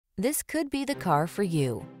This could be the car for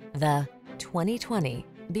you. The 2020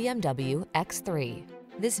 BMW X3.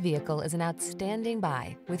 This vehicle is an outstanding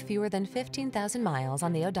buy with fewer than 15,000 miles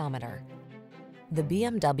on the odometer. The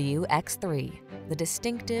BMW X3, the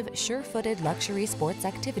distinctive, sure-footed luxury sports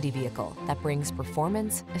activity vehicle that brings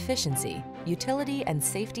performance, efficiency, utility, and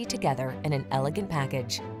safety together in an elegant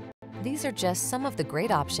package. These are just some of the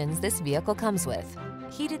great options this vehicle comes with: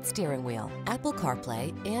 heated steering wheel, Apple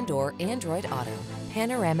CarPlay and/or Android Auto,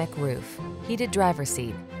 panoramic roof, heated driver's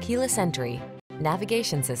seat, keyless entry,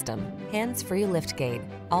 navigation system, hands-free liftgate,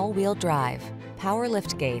 all-wheel drive, power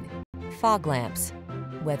liftgate, fog lamps.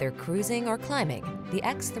 Whether cruising or climbing, the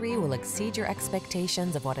X3 will exceed your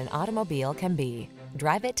expectations of what an automobile can be.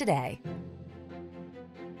 Drive it today.